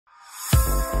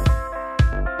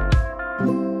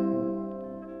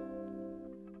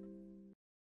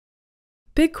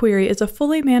BigQuery is a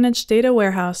fully managed data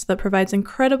warehouse that provides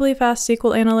incredibly fast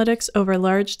SQL analytics over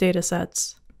large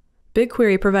datasets.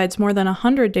 BigQuery provides more than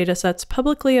 100 datasets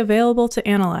publicly available to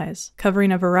analyze,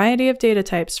 covering a variety of data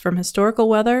types from historical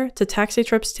weather to taxi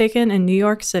trips taken in New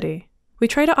York City. We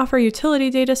try to offer utility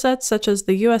datasets such as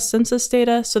the US Census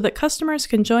data so that customers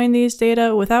can join these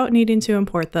data without needing to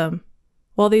import them.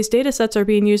 While these datasets are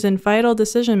being used in vital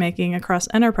decision-making across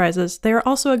enterprises, they are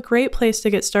also a great place to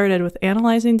get started with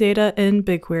analyzing data in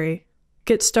BigQuery.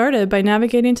 Get started by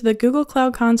navigating to the Google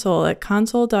Cloud Console at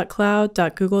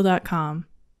console.cloud.google.com.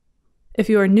 If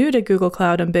you are new to Google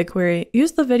Cloud and BigQuery,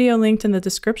 use the video linked in the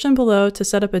description below to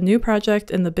set up a new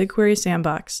project in the BigQuery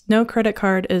sandbox. No credit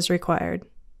card is required.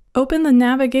 Open the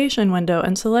navigation window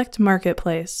and select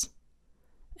Marketplace.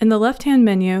 In the left-hand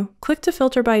menu, click to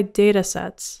filter by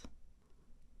datasets.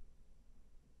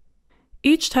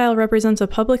 Each tile represents a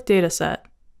public dataset.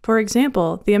 For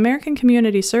example, the American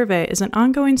Community Survey is an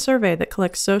ongoing survey that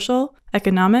collects social,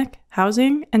 economic,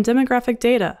 housing, and demographic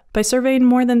data by surveying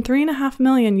more than 3.5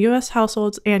 million U.S.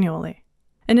 households annually.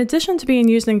 In addition to being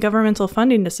used in governmental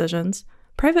funding decisions,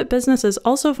 private businesses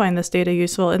also find this data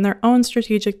useful in their own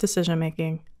strategic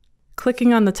decision-making.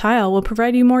 Clicking on the tile will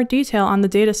provide you more detail on the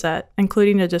dataset,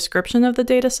 including a description of the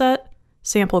dataset,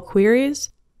 sample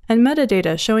queries, and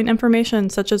metadata showing information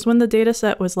such as when the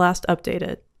dataset was last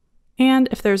updated, and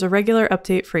if there's a regular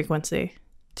update frequency.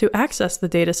 To access the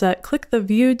dataset, click the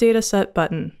View Dataset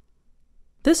button.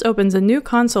 This opens a new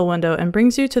console window and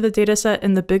brings you to the dataset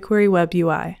in the BigQuery web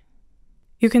UI.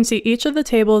 You can see each of the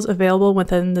tables available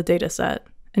within the dataset.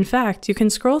 In fact, you can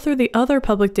scroll through the other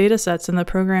public datasets in the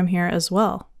program here as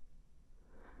well.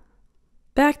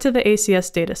 Back to the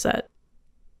ACS dataset.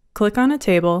 Click on a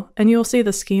table, and you will see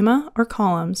the schema or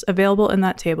columns available in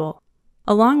that table,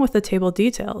 along with the table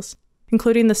details,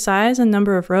 including the size and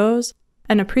number of rows,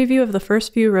 and a preview of the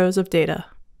first few rows of data.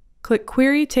 Click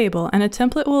Query Table, and a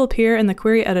template will appear in the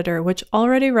query editor which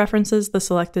already references the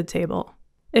selected table.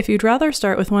 If you'd rather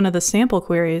start with one of the sample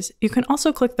queries, you can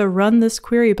also click the Run This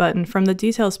Query button from the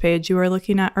details page you were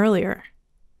looking at earlier.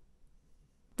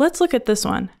 Let's look at this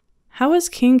one. How has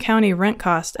King County rent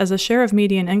cost as a share of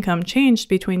median income changed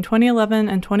between 2011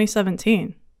 and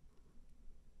 2017?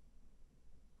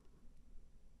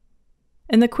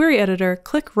 In the query editor,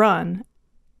 click Run,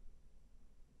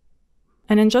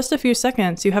 and in just a few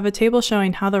seconds, you have a table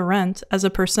showing how the rent as a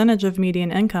percentage of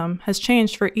median income has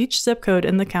changed for each zip code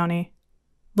in the county.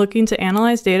 Looking to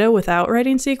analyze data without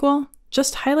Writing Sql?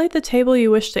 Just highlight the table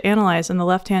you wish to analyze in the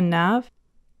left-hand nav,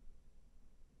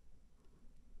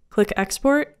 click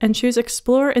Export, and choose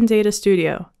Explore in Data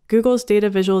Studio, Google's data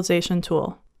visualization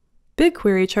tool.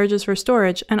 BigQuery charges for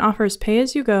storage and offers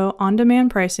pay-as-you-go on-demand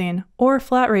pricing or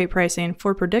flat-rate pricing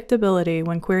for predictability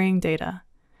when querying data.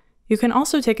 You can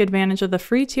also take advantage of the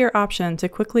free tier option to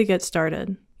quickly get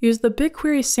started. Use the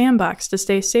BigQuery sandbox to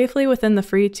stay safely within the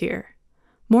free tier.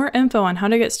 More info on how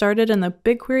to get started in the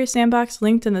BigQuery sandbox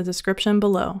linked in the description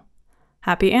below.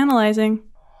 Happy analyzing!